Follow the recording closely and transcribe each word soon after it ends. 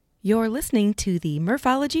You're listening to the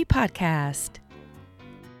Murphology Podcast.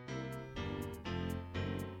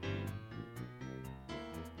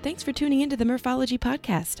 Thanks for tuning into the Murphology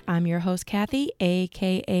Podcast. I'm your host, Kathy,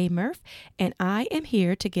 aka Murph, and I am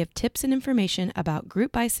here to give tips and information about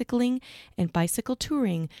group bicycling and bicycle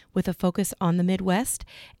touring with a focus on the Midwest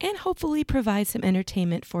and hopefully provide some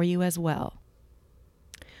entertainment for you as well.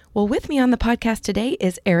 Well, with me on the podcast today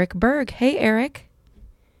is Eric Berg. Hey, Eric.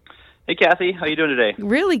 Hey, Kathy. How you doing today?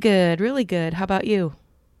 Really good, really good. How about you?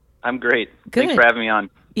 I'm great. Good. Thanks for having me on.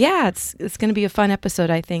 Yeah, it's going to be a fun episode,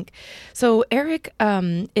 I think. So Eric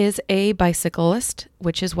is a bicyclist,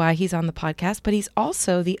 which is why he's on the podcast, but he's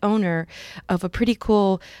also the owner of a pretty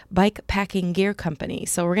cool bike packing gear company.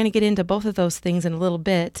 So we're going to get into both of those things in a little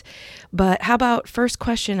bit. But how about first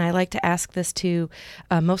question, I like to ask this to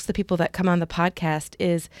most of the people that come on the podcast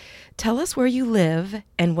is, tell us where you live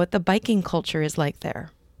and what the biking culture is like there.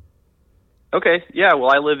 Okay. Yeah,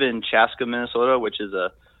 well, I live in Chaska, Minnesota, which is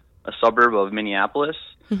a suburb of Minneapolis.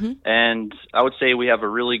 Mm-hmm. And I would say we have a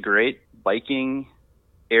really great biking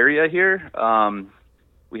area here.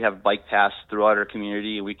 We have bike paths throughout our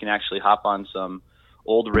community. We can actually hop on some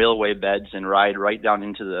old railway beds and ride right down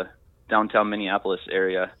into the downtown Minneapolis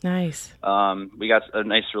area. Nice. We got a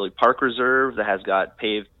nice really park reserve that has got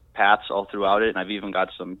paved paths all throughout it. And I've even got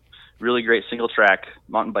some really great single track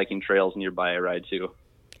mountain biking trails nearby I ride too.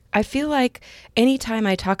 I feel like anytime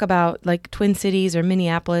I talk about like Twin Cities or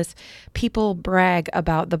Minneapolis, people brag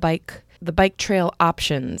about the bike trail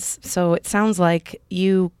options. So it sounds like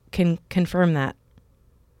you can confirm that.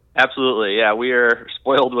 Absolutely. Yeah, we are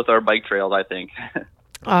spoiled with our bike trails, I think.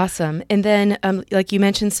 Awesome. And then like you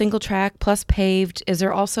mentioned, single track plus paved. Is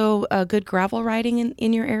there also good gravel riding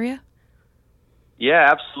in your area?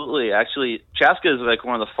 Yeah, absolutely. Actually, Chaska is like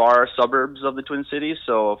one of the far suburbs of the Twin Cities,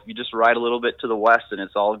 so if you just ride a little bit to the west, and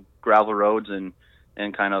it's all gravel roads and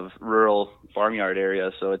kind of rural farmyard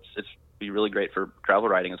area, so it's be really great for gravel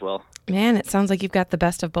riding as well. Man, it sounds like you've got the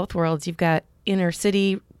best of both worlds. You've got inner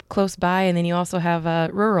city close by, and then you also have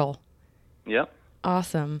rural. Yep.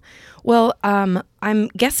 Awesome. Well, I'm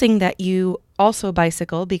guessing that you also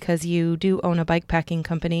bicycle because you do own a bike packing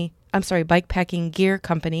gear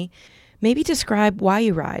company. Maybe describe why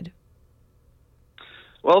you ride.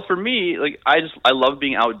 Well, for me, like I love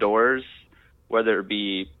being outdoors, whether it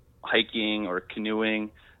be hiking or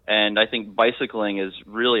canoeing, and I think bicycling is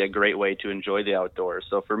really a great way to enjoy the outdoors.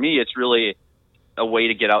 So for me, it's really a way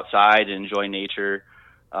to get outside and enjoy nature,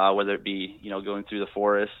 whether it be going through the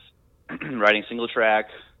forest, riding single track,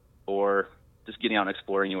 or just getting out and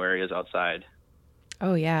exploring new areas outside.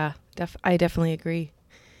 Oh yeah, I definitely agree.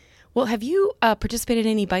 Well, have you participated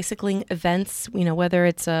in any bicycling events, whether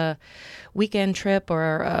it's a weekend trip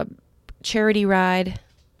or a charity ride?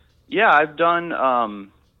 Yeah, I've done,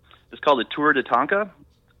 it's called the Tour de Tonka,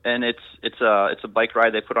 and it's a bike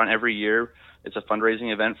ride they put on every year. It's a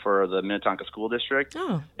fundraising event for the Minnetonka School District.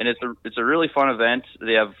 Oh. And it's a really fun event.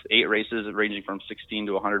 They have 8 races ranging from 16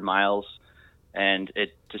 to 100 miles, and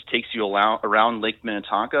it just takes you around Lake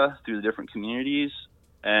Minnetonka through the different communities,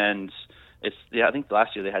 and I think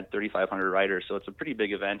last year they had 3,500 riders, so it's a pretty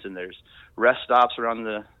big event, and there's rest stops around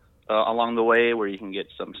along the way where you can get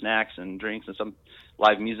some snacks and drinks and some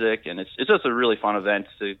live music, and it's just a really fun event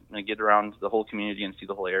to get around the whole community and see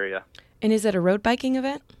the whole area. And is it a road biking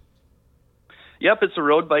event? Yep, it's a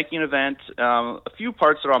road biking event. A few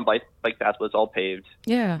parts are on bike paths, but it's all paved.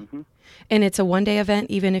 Yeah. Mm-hmm. And it's a one-day event,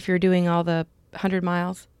 even if you're doing all the 100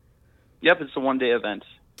 miles? Yep, it's a one-day event.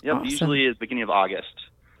 Yep, Awesome. Usually it's beginning of August.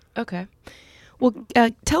 Okay. Well,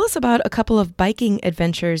 tell us about a couple of biking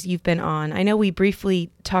adventures you've been on. I know we briefly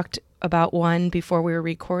talked about one before we were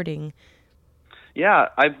recording. Yeah,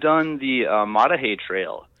 I've done the Mattahay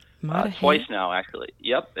Trail twice now, actually.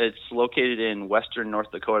 Yep, it's located in western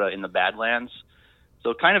North Dakota in the Badlands,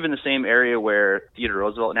 so kind of in the same area where Theodore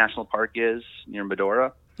Roosevelt National Park is, near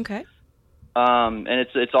Medora. Okay. And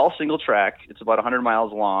it's all single track. It's about 100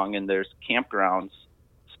 miles long, and there's campgrounds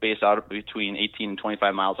spaced out between 18 and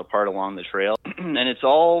 25 miles apart along the trail. And it's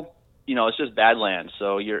all, it's just Badlands.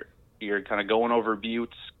 So you're kind of going over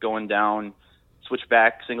buttes, going down, switch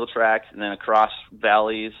back, single track, and then across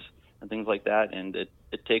valleys and things like that. And it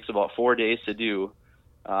takes about 4 days to do.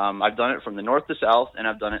 I've done it from the north to south, and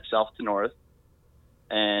I've done it south to north.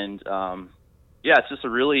 And, it's just a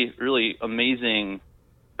really, really amazing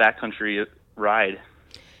backcountry ride.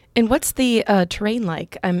 And what's the terrain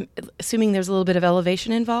like? I'm assuming there's a little bit of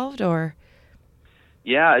elevation involved, or?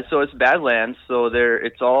 Yeah, so it's Badlands, so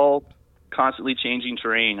it's all constantly changing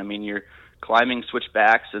terrain. I mean, you're climbing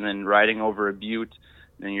switchbacks and then riding over a butte,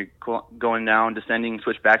 and you're going down, descending,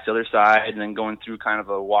 switch back to the other side, and then going through kind of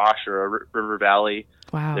a wash or a river valley.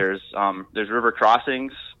 Wow. There's river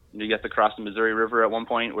crossings. You get to cross the Missouri River at one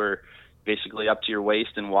point where basically up to your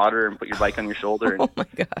waist in water and put your bike on your shoulder and Oh my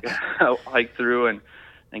God. hike through and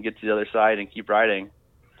get to the other side and keep riding.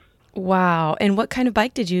 Wow. And what kind of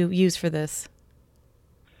bike did you use for this?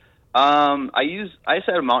 I just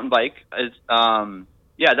had a mountain bike. At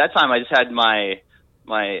that time I just had my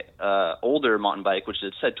older mountain bike, which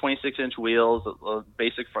had 26-inch wheels, a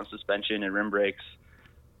basic front suspension, and rim brakes.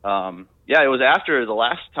 It was after the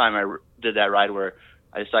last time I did that ride where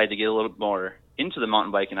I decided to get a little more into the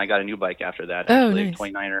mountain bike, and I got a new bike after that. Actually, nice. A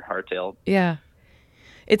 29er hardtail. Yeah.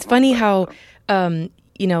 It's funny how,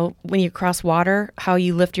 when you cross water, how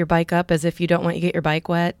you lift your bike up as if you don't want to get your bike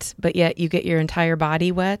wet, but yet you get your entire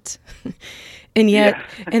body wet. And yet,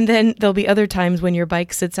 and then there'll be other times when your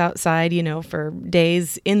bike sits outside, for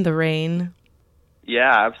days in the rain.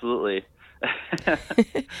 Yeah, absolutely.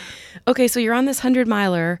 Okay, so you're on this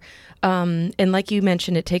 100-miler, and like you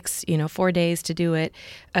mentioned, it takes, 4 days to do it.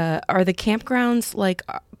 Are the campgrounds like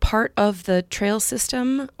part of the trail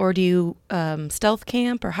system, or do you stealth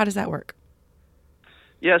camp, or how does that work?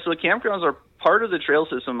 Yeah, so the campgrounds are part of the trail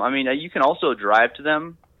system. I mean, you can also drive to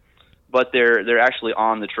them, but they're actually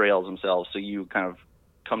on the trails themselves. So you kind of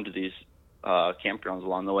come to these campgrounds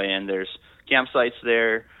along the way, and there's campsites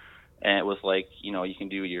there, and with you can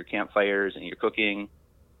do your campfires and your cooking,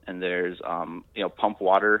 and there's pump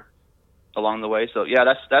water along the way. So yeah,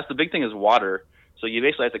 that's the big thing is water. So you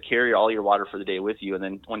basically have to carry all your water for the day with you, and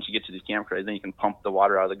then once you get to these campgrounds, then you can pump the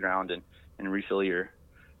water out of the ground and refill your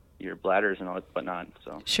bladders and all that whatnot.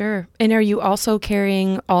 So sure. And are you also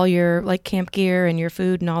carrying all your camp gear and your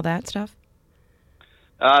food and all that stuff?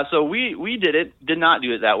 So we did not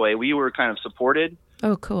do it that way. We were kind of supported.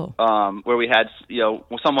 Oh, cool. Where we had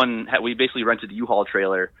we basically rented a U-Haul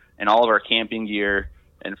trailer, and all of our camping gear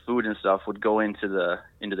and food and stuff would go into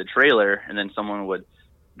the trailer, and then someone would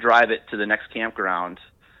drive it to the next campground.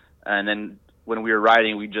 And then when we were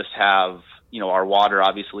riding, we'd just have our water,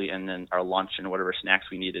 obviously, and then our lunch and whatever snacks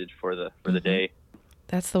we needed for the day.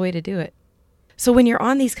 That's the way to do it. So when you're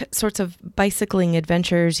on these sorts of bicycling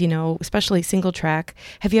adventures, especially single track,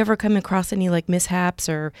 have you ever come across any mishaps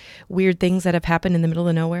or weird things that have happened in the middle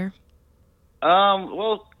of nowhere?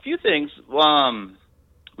 Well, a few things.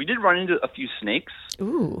 We did run into a few snakes.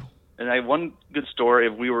 Ooh. And I have one good story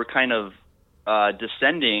of we were kind of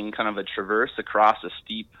descending kind of a traverse across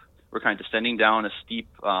we're kind of descending down a steep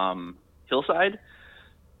hillside,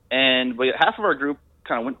 and half of our group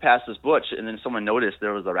kind of went past this bush, and then someone noticed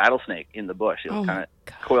there was a rattlesnake in the bush. It was kind of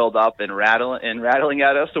coiled up and rattling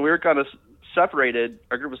at us. So we were kind of separated.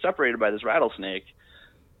 Our group was separated by this rattlesnake,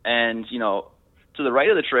 and to the right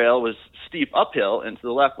of the trail was steep uphill, and to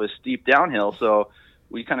the left was steep downhill. So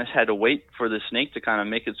we kind of had to wait for the snake to kind of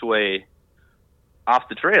make its way off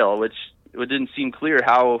the trail, which it didn't seem clear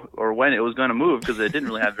how or when it was going to move because it didn't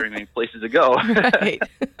really have very many places to go. Right.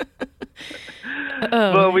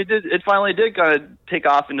 But it finally did kind of take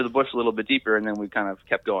off into the bush a little bit deeper, and then we kind of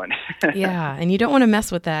kept going. Yeah, and you don't want to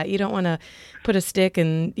mess with that. You don't want to put a stick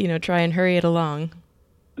and, try and hurry it along.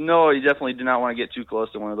 No, you definitely do not want to get too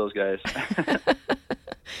close to one of those guys.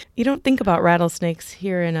 You don't think about rattlesnakes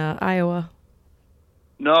here in Iowa.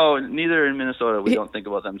 No, neither in Minnesota. We don't think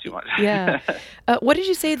about them too much. Yeah. What did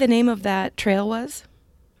you say the name of that trail was?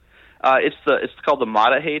 It's called the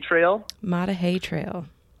Mattahey Trail. Mattahey Trail.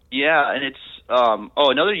 Yeah, and it's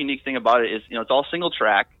another unique thing about it is it's all single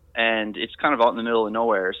track, and it's kind of out in the middle of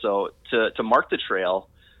nowhere. So to mark the trail,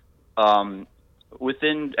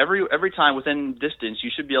 within every time within distance,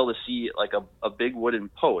 you should be able to see a big wooden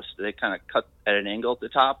post. They kind of cut at an angle at the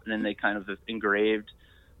top, and then they kind of have engraved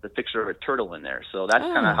the picture of a turtle in there. So that's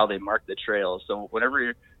kind of how they mark the trail. So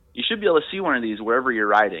whenever you should be able to see one of these wherever you're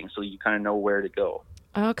riding, so you kind of know where to go.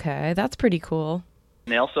 Okay, that's pretty cool.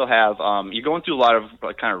 And they also have you're going through a lot of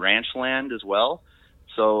kind of ranch land as well.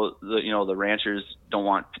 So the ranchers don't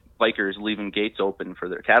want bikers leaving gates open for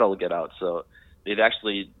their cattle to get out. So they've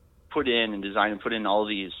actually designed and put in all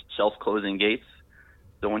these self-closing gates.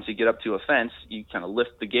 So once you get up to a fence, you kind of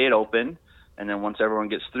lift the gate open, and then once everyone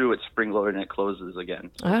gets through, it's spring-loaded and it closes again.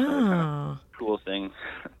 So it's kind of cool thing.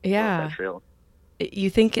 Yeah. That trail. You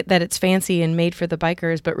think that it's fancy and made for the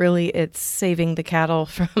bikers, but really it's saving the cattle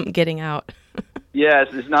from getting out. Yeah,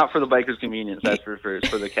 it's not for the bikers' convenience. That's for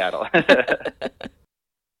the cattle.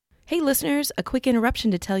 Hey, listeners, a quick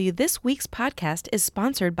interruption to tell you this week's podcast is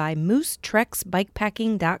sponsored by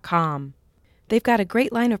MooseTreksBikepacking.com. They've got a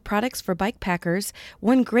great line of products for bike packers.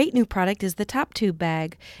 One great new product is the Top Tube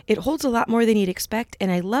bag. It holds a lot more than you'd expect, and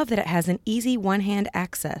I love that it has an easy one-hand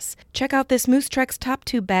access. Check out this Moose Trex Top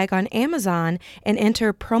Tube bag on Amazon and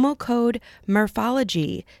enter promo code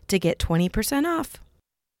Murphology to get 20% off.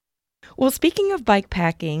 Well, speaking of bike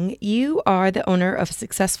packing, you are the owner of a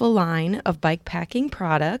successful line of bike packing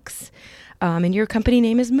products, and your company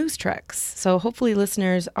name is Moose Trex. So hopefully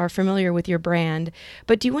listeners are familiar with your brand.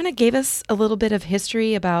 But do you want to give us a little bit of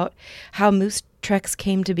history about how Moose Trex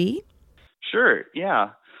came to be? Sure, yeah.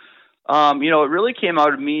 It really came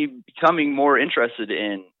out of me becoming more interested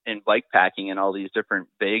in bike packing and all these different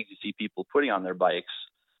bags you see people putting on their bikes.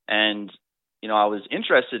 And, I was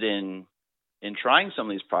interested in trying some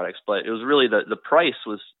of these products, but it was really the price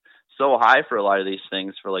was so high for a lot of these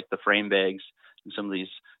things, for like the frame bags and some of these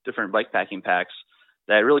different bike packing packs,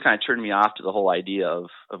 that it really kind of turned me off to the whole idea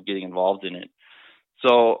of getting involved in it.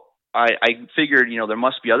 So I figured, there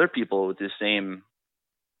must be other people with the same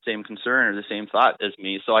concern or the same thought as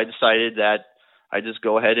me. So I decided that I just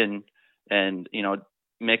go ahead and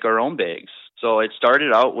make our own bags. So it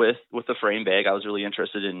started out with the frame bag. I was really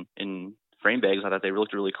interested in frame bags. I thought they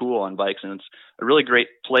looked really cool on bikes, and it's a really great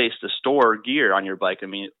place to store gear on your bike. I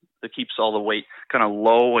mean, it keeps all the weight kind of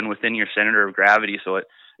low and within your center of gravity, so it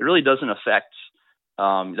really doesn't affect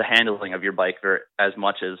the handling of your bike as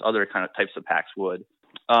much as other kind of types of packs would.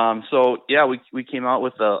 We came out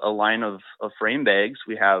with a line of frame bags.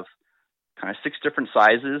 We have kind of 6 different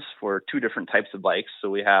sizes for 2 different types of bikes. So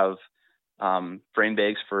we have frame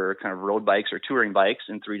bags for kind of road bikes or touring bikes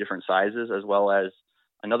in 3 different sizes, as well as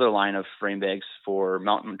another line of frame bags for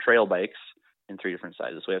mountain trail bikes in 3 different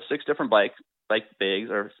sizes. So we have 6 different bike bags,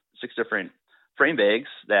 or 6 different frame bags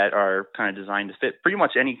that are kind of designed to fit pretty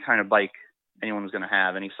much any kind of bike anyone's going to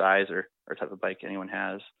have, any size or type of bike anyone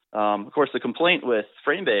has. Of course, the complaint with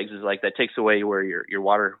frame bags is like that takes away where your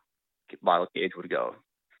water bottle cage would go.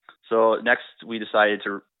 So next we decided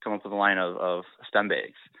to come up with a line of stem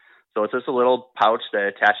bags. So it's just a little pouch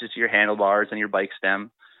that attaches to your handlebars and your bike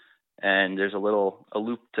stem, and there's a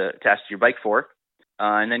loop to attach to your bike fork.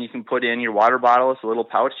 And then you can put in your water bottle. It's a little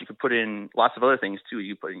pouch. You can put in lots of other things too.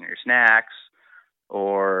 You put in your snacks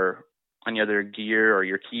or any other gear, or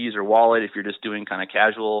your keys or wallet if you're just doing kind of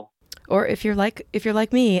casual. Or if you're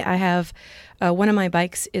like me, I have one of my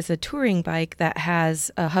bikes is a touring bike that has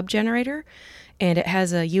a hub generator, and it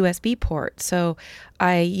has a USB port. So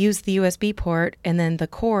I use the USB port, and then the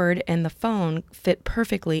cord and the phone fit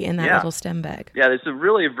perfectly in that little stem bag. Yeah, it's a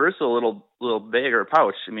really versatile little bag or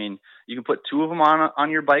pouch. I mean, you can put 2 of them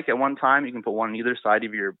on your bike at one time. You can put one on either side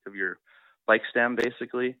of your bike stem,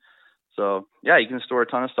 basically. So yeah, you can store a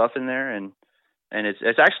ton of stuff in there, and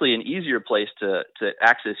it's actually an easier place to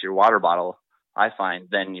access your water bottle, I find,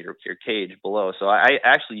 than your cage below. So I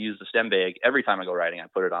actually use the stem bag every time I go riding. I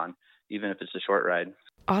put it on, even if it's a short ride.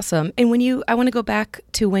 Awesome. And I want to go back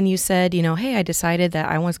to when you said, hey, I decided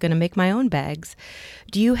that I was going to make my own bags.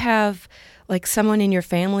 Do you have like someone in your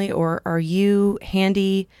family, or are you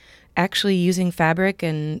handy actually using fabric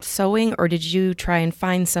and sewing, or did you try and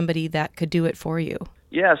find somebody that could do it for you?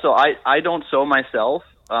 Yeah, so I don't sew myself,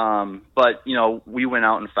 but we went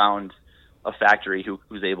out and found a factory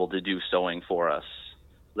who's able to do sewing for us.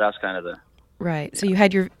 That's kind of the right. So you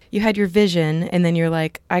had your vision, and then you're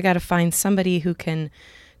like, I got to find somebody who can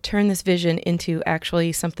turn this vision into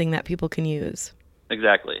actually something that people can use.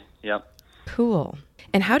 Exactly. Yep. Cool.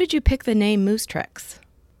 And how did you pick the name Moose Trex?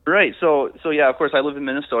 Right. So yeah, of course I live in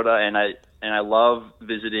Minnesota, and I love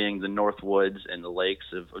visiting the North Woods and the lakes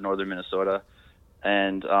of northern Minnesota.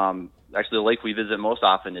 And actually the lake we visit most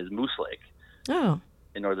often is Moose Lake. Oh.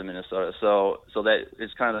 In northern Minnesota. So that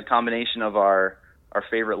it's kind of the combination of our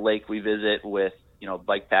favorite lake we visit with,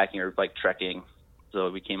 bike packing or bike trekking.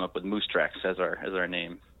 So we came up with Moose Trex as our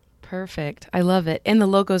name. Perfect. I love it. And the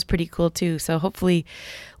logo's pretty cool too. So hopefully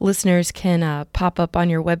listeners can pop up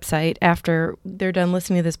on your website after they're done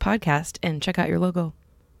listening to this podcast and check out your logo.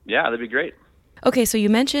 Yeah, that'd be great. Okay, so you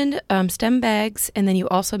mentioned stem bags, and then you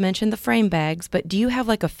also mentioned the frame bags, but do you have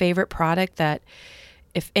like a favorite product that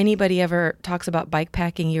if anybody ever talks about bike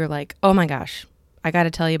packing, you're like, oh my gosh, I got to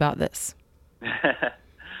tell you about this?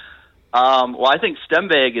 Well, I think stem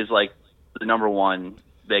bag is like the number one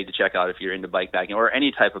bag to check out if you're into bike packing or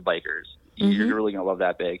any type of bikers. Mm-hmm. You're really going to love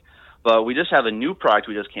that bag. But we just have a new product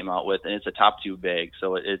we just came out with, and it's a top tube bag.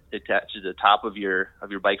 So it attaches the top of your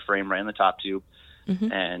bike frame right in the top tube.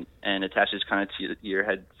 Mm-hmm. and attaches kind of to your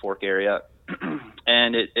head fork area.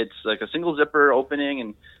 And it's like a single zipper opening,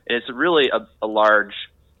 and it's really a large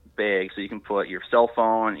bag, so you can put your cell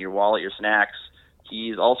phone, your wallet, your snacks,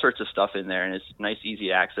 keys, all sorts of stuff in there, and it's nice,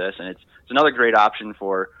 easy access. And it's another great option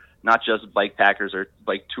for not just bike packers or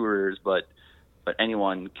bike tourers, but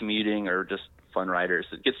anyone commuting or just fun riders.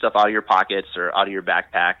 Get stuff out of your pockets or out of your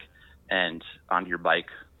backpack and onto your bike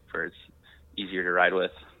where it's easier to ride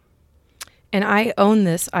with. And I own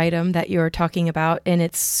this item that you're talking about, and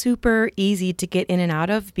it's super easy to get in and out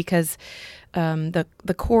of because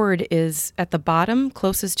the cord is at the bottom,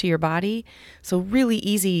 closest to your body, so really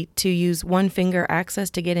easy to use one finger access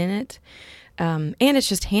to get in it. And it's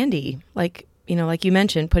just handy, like you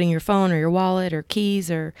mentioned, putting your phone or your wallet or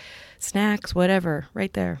keys or snacks, whatever,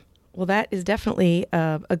 right there. Well, that is definitely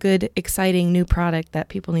a good, exciting new product that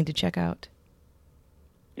people need to check out.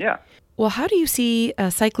 Yeah. Well, how do you see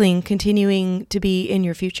cycling continuing to be in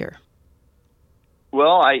your future?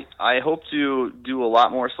 Well, I hope to do a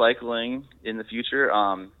lot more cycling in the future.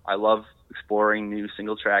 I love exploring new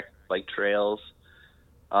single-track bike trails.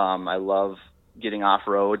 I love getting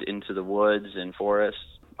off-road into the woods and forests.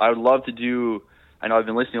 I would love to do, I know I've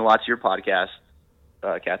been listening a lot to your podcast,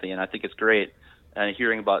 Kathy, and I think it's great, and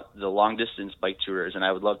hearing about the long-distance bike tours, and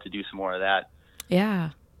I would love to do some more of that.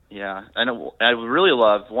 Yeah. Yeah, I would really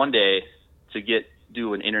love one day to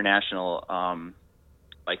do an international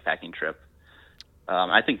bikepacking trip.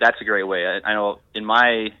 I think that's a great way. I know in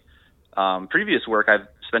my previous work, I've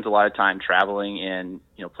spent a lot of time traveling in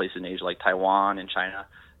places in Asia like Taiwan and China,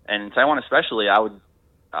 and in Taiwan especially, I would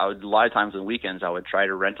a lot of times on weekends I would try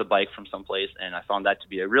to rent a bike from someplace, and I found that to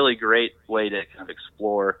be a really great way to kind of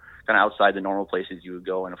explore kind of outside the normal places you would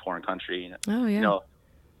go in a foreign country. Oh yeah.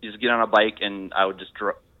 You just get on a bike and I would just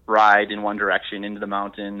ride in one direction into the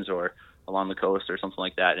mountains or along the coast or something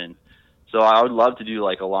like that. And so I would love to do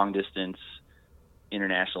like a long distance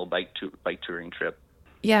international bike touring trip.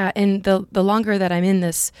 Yeah, and the longer that I'm in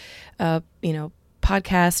this,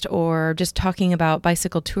 podcast or just talking about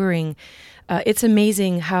bicycle touring, it's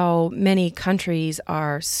amazing how many countries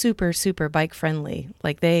are super, super bike friendly.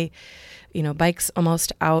 Like bikes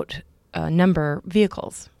almost outnumber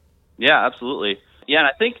vehicles. Yeah, absolutely. Yeah, and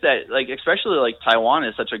I think that especially Taiwan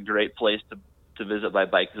is such a great place to visit by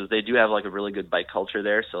bike because they do have a really good bike culture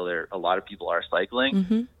there. So a lot of people are cycling.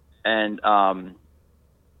 Mm-hmm. And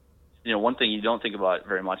one thing you don't think about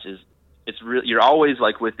very much is you're always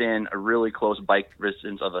within a really close bike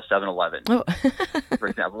distance of a 7-Eleven, for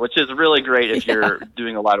example, which is really great if you're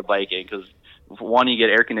doing a lot of biking because one, you get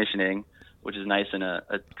air conditioning, which is nice in a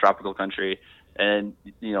tropical country, and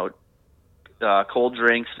cold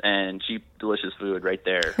drinks and cheap, delicious food right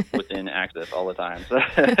there within access all the time. So.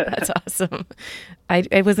 That's awesome.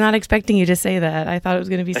 I was not expecting you to say that. I thought it was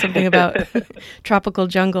going to be something about tropical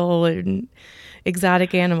jungle and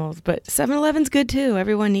exotic animals, but 7-Eleven's good too.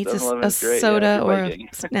 Everyone needs a soda or a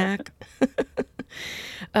snack.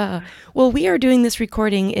 Well, we are doing this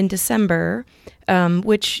recording in December,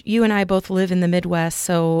 which you and I both live in the Midwest.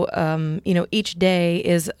 So, each day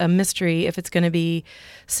is a mystery if it's going to be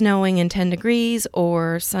snowing and 10 degrees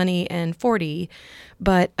or sunny and 40.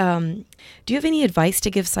 But do you have any advice to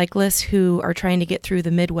give cyclists who are trying to get through the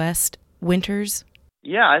Midwest winters?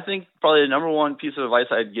 Yeah, I think probably the number one piece of advice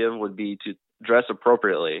I'd give would be to dress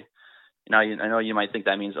appropriately. Now, I know you might think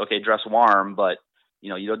that means, okay, dress warm, but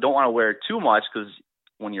you don't want to wear too much because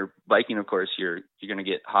when you're biking, of course, you're going to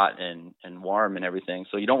get hot and warm and everything.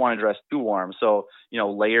 So you don't want to dress too warm. So,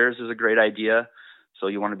 layers is a great idea. So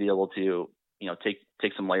you want to be able to,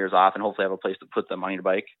 take some layers off and hopefully have a place to put them on your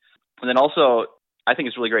bike. And then also, I think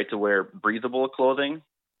it's really great to wear breathable clothing.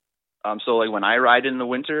 So when I ride in the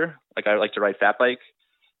winter, I like to ride fat bike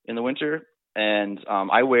in the winter. And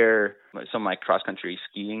I wear some of my cross-country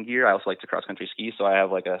skiing gear. I also like to cross-country ski. So I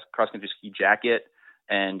have a cross-country ski jacket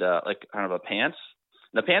and kind of a pants.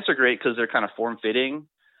 The pants are great because they're kind of form-fitting,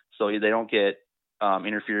 so they don't get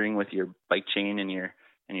interfering with your bike chain and your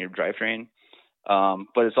drivetrain.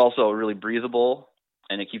 But it's also really breathable,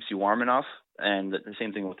 and it keeps you warm enough. And the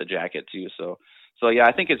same thing with the jacket too. So yeah,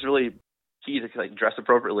 I think it's really key to dress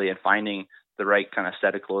appropriately and finding the right kind of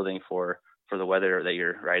set of clothing for the weather that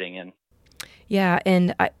you're riding in. Yeah,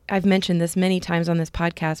 and I've mentioned this many times on this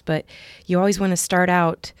podcast, but you always want to start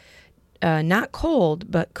out not cold,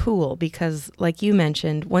 but cool, because like you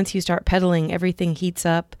mentioned, once you start pedaling, everything heats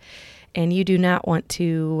up, and you do not want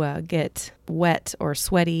to get wet or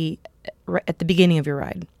sweaty at the beginning of your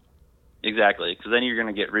ride. Exactly, because then you're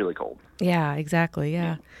going to get really cold. Yeah, exactly,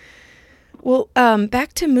 yeah. Well,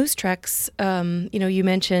 back to Moose Treks, you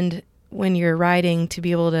mentioned when you're riding to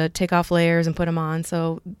be able to take off layers and put them on.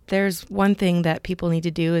 So there's one thing that people need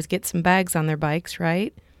to do is get some bags on their bikes,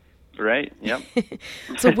 right? Right, yep.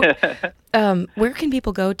 So where can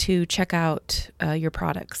people go to check out your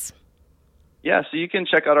products? Yeah, so you can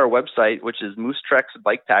check out our website, which is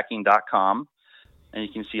moosetreksbikepacking.com, and you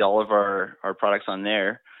can see all of our products on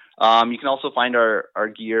there. You can also find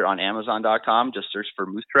our gear on Amazon.com. Just search for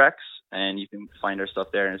Moose Tracks, and you can find our stuff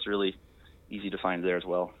there, and it's really easy to find there as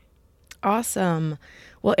well. Awesome.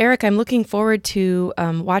 Well, Eric, I'm looking forward to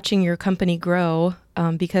watching your company grow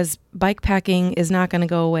because bike packing is not going to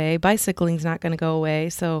go away. Bicycling is not going to go away.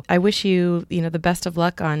 So I wish you, the best of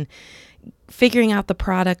luck on figuring out the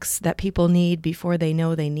products that people need before they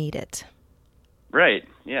know they need it. Right.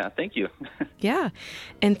 Yeah. Thank you. Yeah.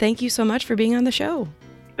 And thank you so much for being on the show.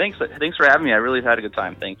 Thanks for having me. I really had a good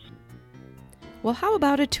time. Thanks. Well, how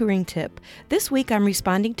about a touring tip? This week I'm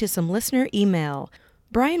responding to some listener email.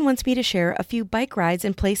 Brian wants me to share a few bike rides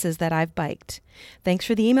and places that I've biked. Thanks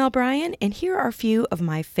for the email, Brian, and here are a few of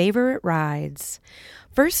my favorite rides.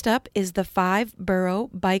 First up is the 5-borough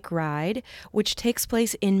bike ride, which takes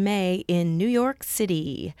place in May in New York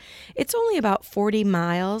City. It's only about 40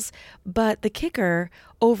 miles, but the kicker,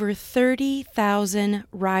 over 30,000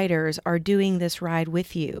 riders are doing this ride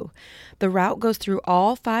with you. The route goes through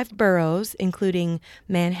all 5 boroughs, including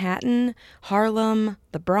Manhattan, Harlem,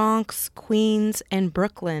 the Bronx, Queens, and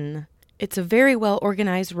Brooklyn. It's a very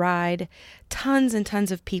well-organized ride, tons and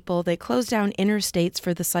tons of people. They close down interstates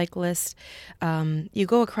for the cyclists. You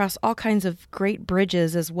go across all kinds of great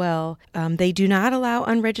bridges as well. They do not allow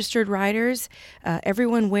unregistered riders.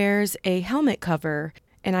 Everyone wears a helmet cover,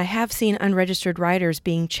 and I have seen unregistered riders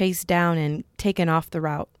being chased down and taken off the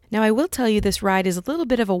route. Now, I will tell you this ride is a little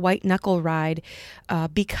bit of a white-knuckle ride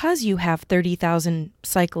because you have 30,000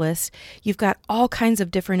 cyclists. You've got all kinds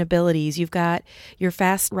of different abilities. You've got your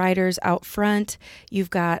fast riders out front. You've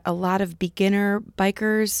got a lot of beginner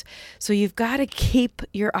bikers. So you've got to keep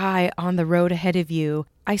your eye on the road ahead of you.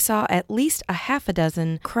 I saw at least a half a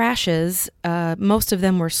dozen crashes. Most of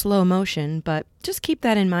them were slow motion, but just keep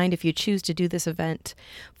that in mind if you choose to do this event.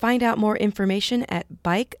 Find out more information at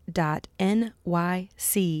bike.nyc.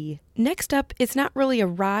 Next up, it's not really a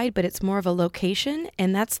ride, but it's more of a location,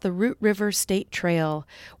 and that's the Root River State Trail,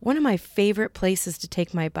 one of my favorite places to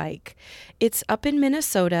take my bike. It's up in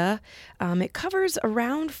Minnesota. It covers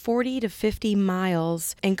around 40 to 50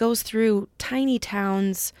 miles and goes through tiny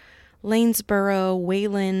towns, Lanesboro,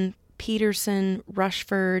 Wayland, Peterson,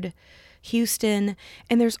 Rushford, Houston,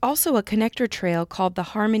 and there's also a connector trail called the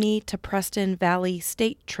Harmony to Preston Valley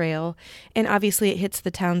State Trail, and obviously it hits the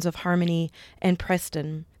towns of Harmony and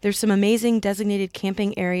Preston. There's some amazing designated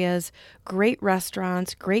camping areas, great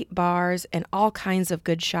restaurants, great bars, and all kinds of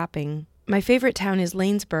good shopping. My favorite town is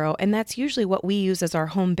Lanesboro, and that's usually what we use as our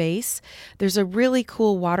home base. There's a really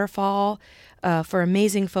cool waterfall for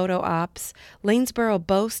amazing photo ops. Lanesboro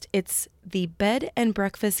boasts it's the bed and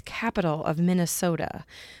breakfast capital of Minnesota.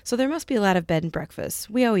 So there must be a lot of bed and breakfasts.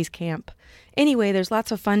 We always camp. Anyway, there's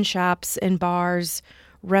lots of fun shops and bars,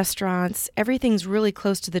 restaurants. Everything's really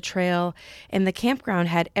close to the trail, and the campground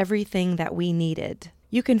had everything that we needed.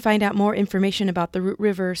 You can find out more information about the Root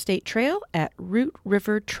River State Trail at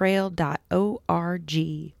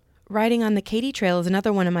rootrivertrail.org. Riding on the Katy Trail is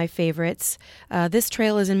another one of my favorites. This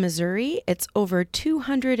trail is in Missouri. It's over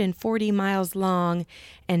 240 miles long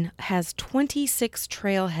and has 26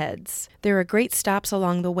 trailheads. There are great stops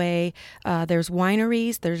along the way. There's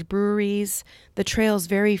wineries, there's breweries. The trail's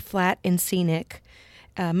very flat and scenic.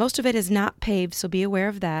 Most of it is not paved, so be aware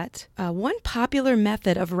of that. One popular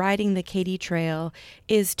method of riding the Katy Trail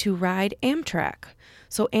is to ride Amtrak.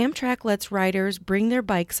 So Amtrak lets riders bring their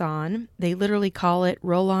bikes on. They literally call it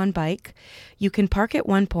roll-on bike. You can park at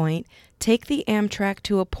one point, take the Amtrak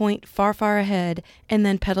to a point far, far ahead, and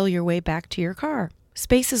then pedal your way back to your car.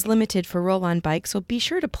 Space is limited for roll-on bikes, so be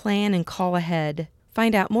sure to plan and call ahead.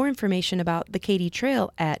 Find out more information about the Katy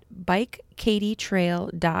Trail at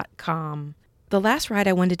bikekatytrail.com. The last ride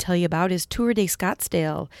I wanted to tell you about is Tour de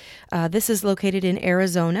Scottsdale. This is located in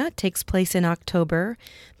Arizona, takes place in October.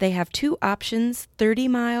 They have 2 options, 30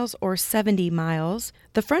 miles or 70 miles.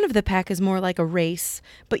 The front of the pack is more like a race,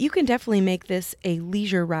 but you can definitely make this a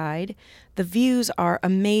leisure ride. The views are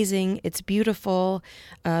amazing. It's beautiful.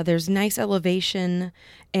 There's nice elevation,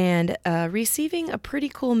 and receiving a pretty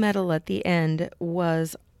cool medal at the end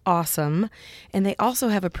was awesome. And they also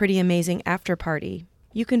have a pretty amazing after party.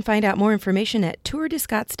 You can find out more information at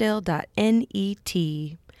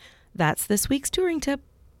tourdescottsdale.net. That's this week's touring tip.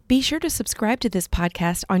 Be sure to subscribe to this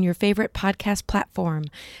podcast on your favorite podcast platform.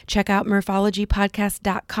 Check out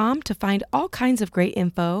murphologypodcast.com to find all kinds of great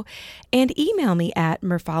info, and email me at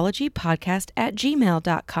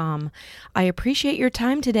murphologypodcast@gmail.com. I appreciate your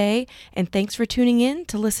time today, and thanks for tuning in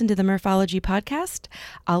to listen to the Murphology Podcast.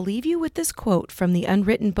 I'll leave you with this quote from the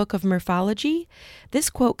Unwritten Book of Murphology. This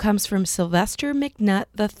quote comes from Sylvester McNutt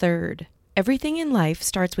III. Everything in life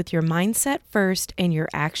starts with your mindset first and your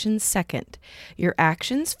actions second. Your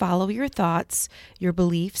actions follow your thoughts, your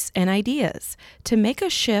beliefs, and ideas. To make a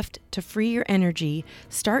shift to free your energy,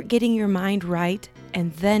 start getting your mind right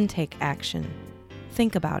and then take action.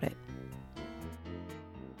 Think about it.